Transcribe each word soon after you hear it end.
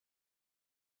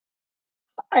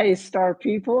Hi, star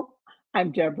people.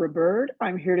 I'm Deborah Byrd.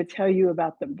 I'm here to tell you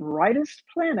about the brightest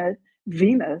planet,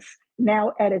 Venus,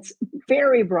 now at its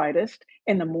very brightest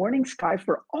in the morning sky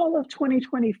for all of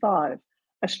 2025.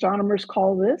 Astronomers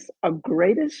call this a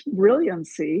greatest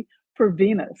brilliancy for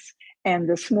Venus. And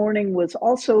this morning was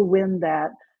also when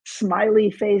that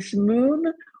smiley face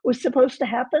moon was supposed to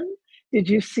happen. Did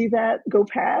you see that go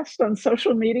past on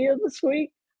social media this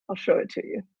week? I'll show it to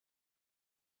you.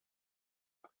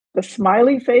 The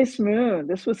smiley face moon.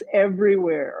 This was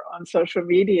everywhere on social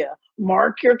media.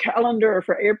 Mark your calendar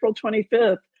for April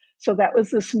 25th. So that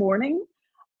was this morning.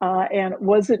 And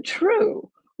was it true?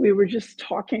 We were just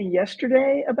talking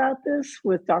yesterday about this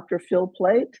with Dr. Phil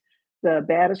Plait, the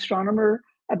bad astronomer,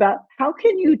 about how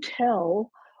can you tell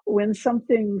when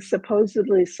something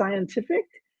supposedly scientific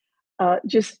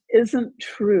just isn't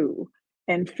true.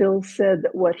 And Phil said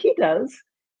that what he does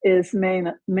is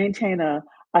maintain a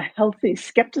healthy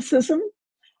skepticism.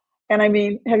 And I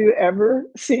mean, have you ever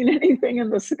seen anything in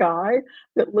the sky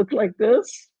that looked like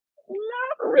this?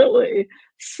 Not really.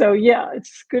 So, yeah,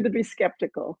 it's good to be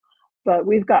skeptical. But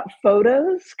we've got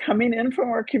photos coming in from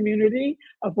our community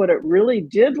of what it really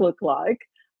did look like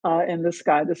in the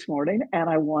sky this morning. And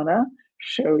I want to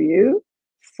show you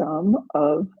some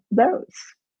of those.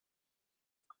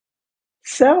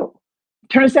 So,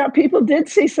 turns out people did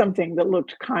see something that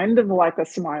looked kind of like a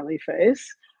smiley face,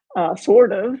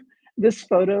 sort of. This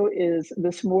photo is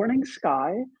this morning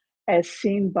sky as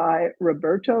seen by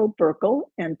Roberto Burkle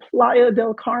in Playa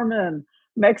del Carmen,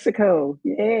 Mexico.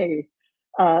 Yay.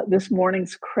 This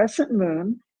morning's crescent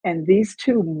moon and these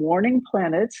two morning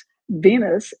planets,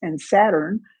 Venus and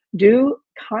Saturn, do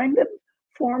kind of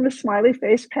form a smiley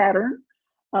face pattern.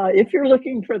 If you're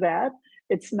looking for that,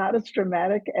 it's not as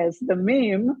dramatic as the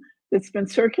meme that's been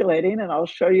circulating, and I'll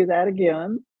show you that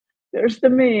again. There's the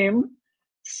meme.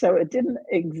 So it didn't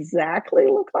exactly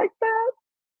look like that,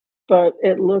 but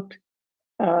it looked,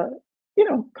 uh,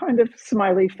 kind of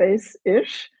smiley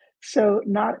face-ish, so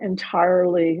not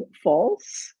entirely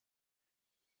false.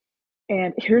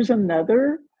 And here's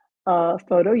another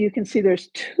photo. You can see there's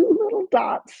two little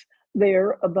dots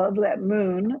there above that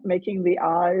moon, making the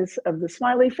eyes of the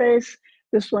smiley face.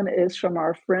 This one is from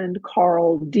our friend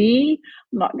Carl D.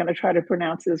 I'm not going to try to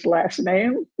pronounce his last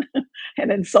name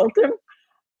and insult him.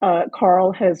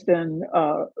 Carl has been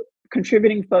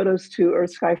contributing photos to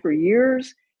EarthSky for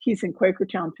years. He's in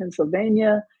Quakertown,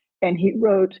 Pennsylvania, and he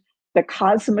wrote the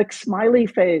cosmic smiley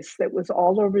face that was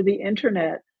all over the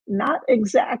internet. Not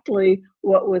exactly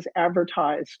what was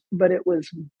advertised, but it was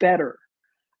better.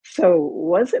 So,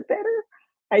 was it better?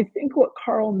 I think what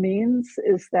Carl means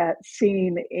is that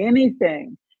seeing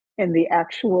anything in the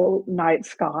actual night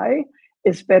sky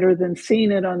is better than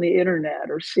seeing it on the internet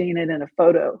or seeing it in a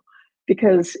photo.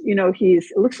 Because,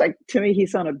 it looks like to me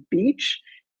he's on a beach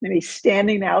and he's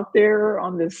standing out there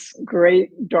on this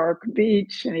great dark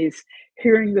beach and he's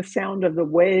hearing the sound of the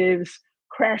waves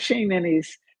crashing and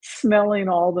he's smelling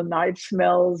all the night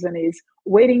smells and he's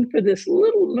waiting for this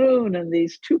little moon and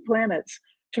these two planets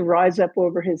to rise up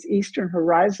over his eastern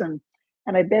horizon.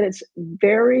 And I bet it's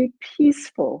very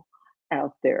peaceful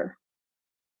out there.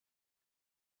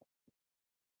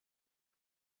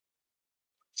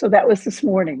 So that was this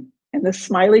morning and the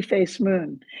smiley face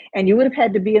moon. And you would have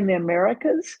had to be in the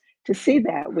Americas to see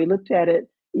that. We looked at it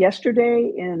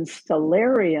yesterday in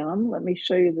Stellarium. Let me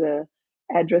show you the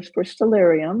address for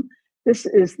Stellarium. This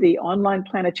is the online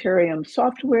planetarium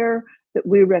software that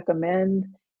we recommend.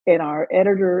 And our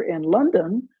editor in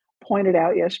London pointed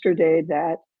out yesterday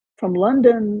that from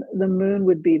London, the moon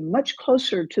would be much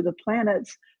closer to the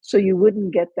planets, so you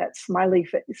wouldn't get that smiley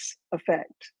face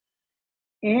effect.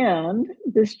 And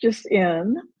this just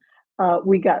in,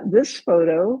 we got this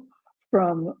photo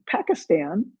from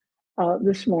Pakistan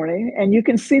this morning, and you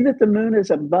can see that the moon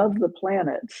is above the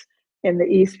planets in the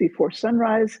east before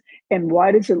sunrise. And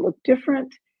why does it look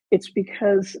different? It's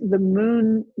because the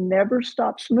moon never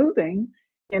stops moving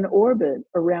in orbit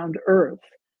around Earth.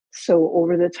 So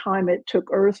over the time it took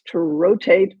Earth to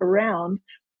rotate around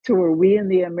to where we in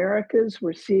the Americas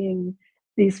were seeing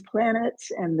these planets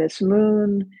and this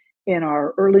moon in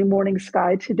our early morning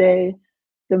sky today,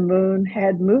 the moon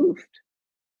had moved.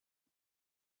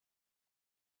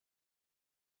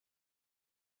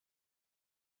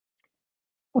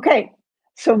 Okay,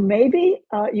 so maybe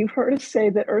you've heard us say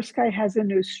that EarthSky has a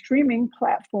new streaming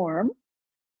platform.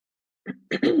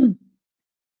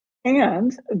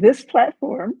 And this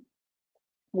platform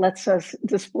lets us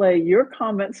display your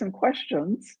comments and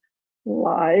questions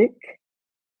like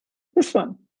this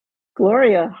one.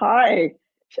 Gloria, hi.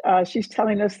 She's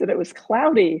telling us that it was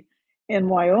cloudy in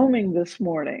Wyoming this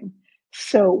morning.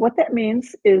 So, what that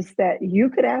means is that you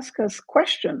could ask us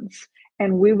questions,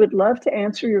 and we would love to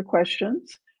answer your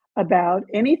questions about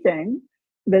anything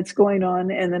that's going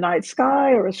on in the night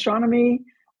sky or astronomy.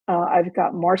 I've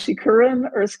got Marcy Curran,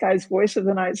 EarthSky's voice of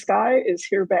the night sky, is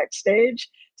here backstage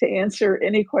to answer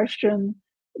any question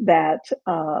that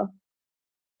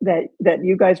that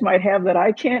you guys might have that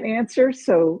I can't answer.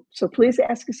 So please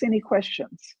ask us any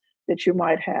questions that you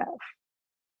might have.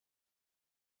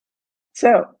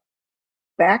 So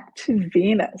back to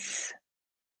Venus.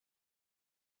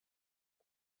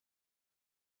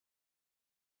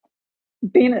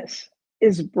 Venus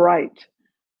is bright.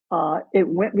 It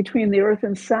went between the Earth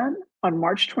and Sun on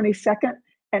March 22nd,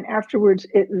 and afterwards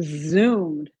it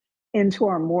zoomed into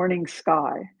our morning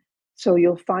sky. So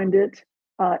you'll find it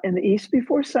in the east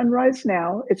before sunrise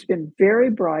now. It's been very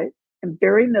bright and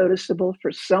very noticeable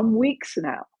for some weeks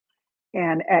now.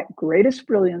 And at greatest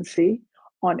brilliancy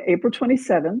on April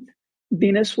 27th,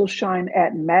 Venus will shine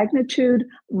at magnitude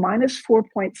minus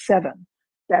 4.7.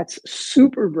 That's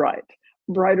super bright,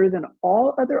 brighter than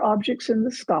all other objects in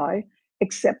the sky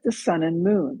except the sun and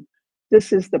moon.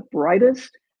 This is the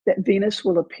brightest that Venus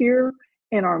will appear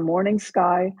in our morning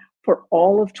sky for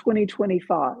all of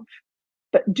 2025.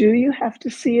 But do you have to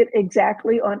see it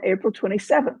exactly on April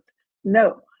 27th?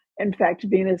 No. In fact,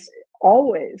 Venus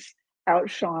always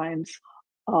outshines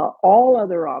all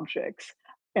other objects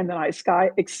in the night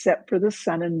sky except for the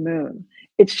sun and moon.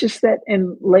 It's just that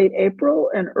in late April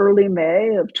and early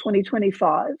May of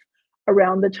 2025,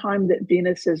 around the time that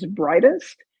Venus is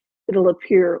brightest, it'll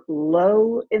appear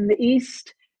low in the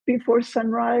east before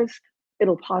sunrise.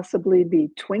 It'll possibly be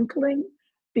twinkling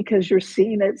because you're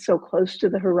seeing it so close to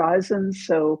the horizon.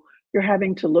 So you're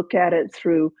having to look at it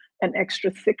through an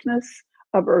extra thickness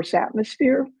of Earth's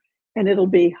atmosphere. And it'll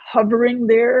be hovering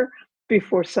there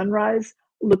before sunrise,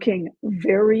 looking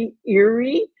very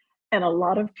eerie. And a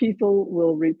lot of people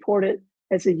will report it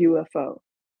as a UFO.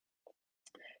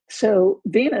 So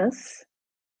Venus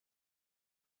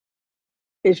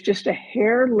is just a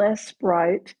hair less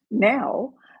bright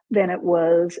now than it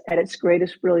was at its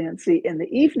greatest brilliancy in the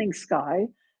evening sky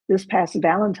this past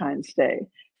Valentine's Day,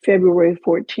 February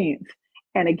 14th.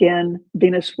 And again,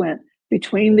 Venus went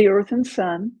between the Earth and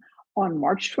Sun on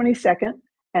March 22nd,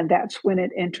 and that's when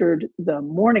it entered the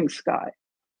morning sky.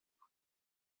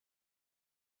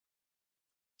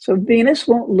 So Venus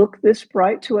won't look this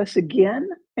bright to us again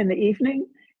in the evening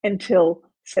until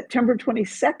September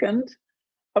 22nd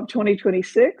of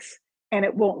 2026, and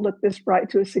it won't look this bright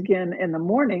to us again in the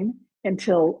morning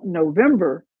until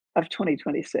November of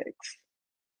 2026.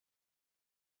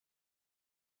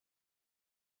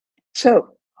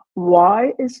 So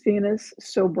why is Venus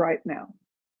so bright now?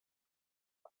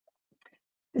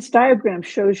 This diagram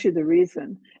shows you the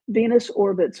reason. Venus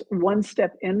orbits one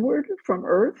step inward from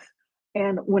Earth,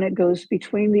 and when it goes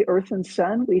between the Earth and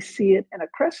Sun, we see it in a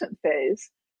crescent phase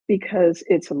because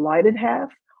its lighted half,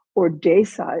 or day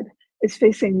side, is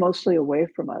facing mostly away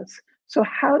from us. So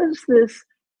how does this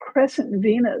crescent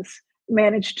Venus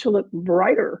manage to look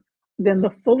brighter than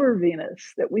the fuller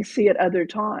Venus that we see at other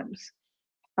times?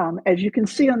 As you can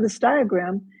see on this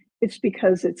diagram, it's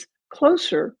because it's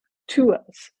closer to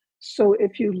us. So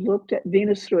if you looked at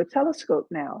Venus through a telescope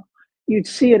now, you'd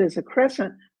see it as a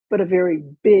crescent, but a very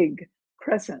big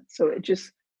crescent. So it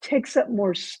just takes up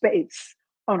more space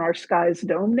on our sky's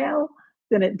dome now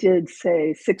than it did,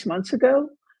 say, 6 months ago.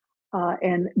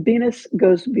 And Venus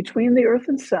goes between the Earth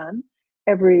and Sun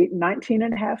every 19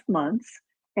 and a half months.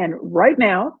 And right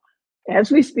now,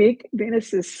 as we speak,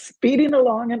 Venus is speeding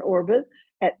along in orbit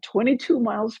at 22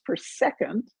 miles per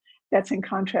second. That's in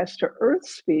contrast to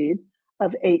Earth's speed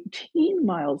of 18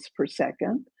 miles per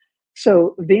second.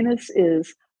 So Venus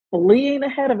is fleeing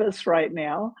ahead of us right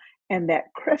now, and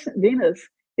that crescent Venus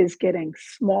is getting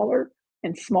smaller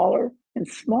and smaller and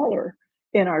smaller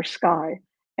in our sky.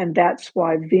 And that's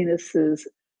why Venus's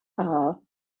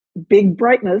big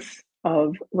brightness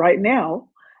of right now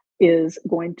is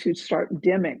going to start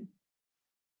dimming.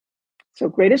 So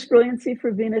greatest brilliancy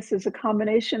for Venus is a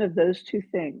combination of those two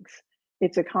things.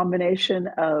 It's a combination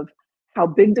of how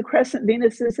big the crescent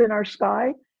Venus is in our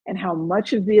sky and how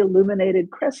much of the illuminated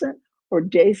crescent or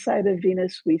day side of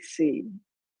Venus we see.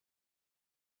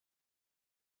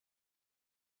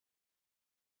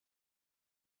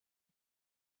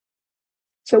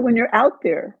 So when you're out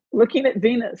there looking at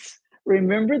Venus,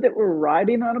 remember that we're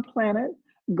riding on a planet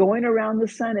going around the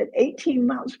sun at 18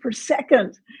 miles per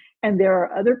second. And there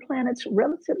are other planets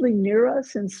relatively near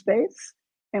us in space,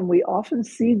 and we often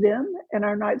see them in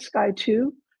our night sky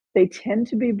too. They tend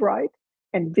to be bright,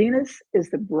 and Venus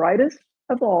is the brightest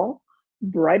of all,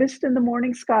 brightest in the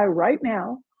morning sky right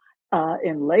now.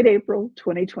 in late April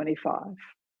 2025.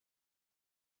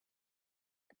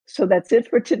 So that's it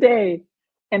for today.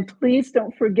 And please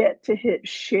don't forget to hit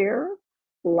share,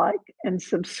 like, and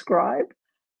subscribe.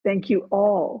 Thank you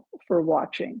all for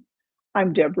watching.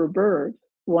 I'm Deborah Byrd,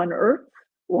 One Earth,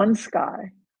 One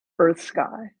Sky,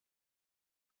 EarthSky.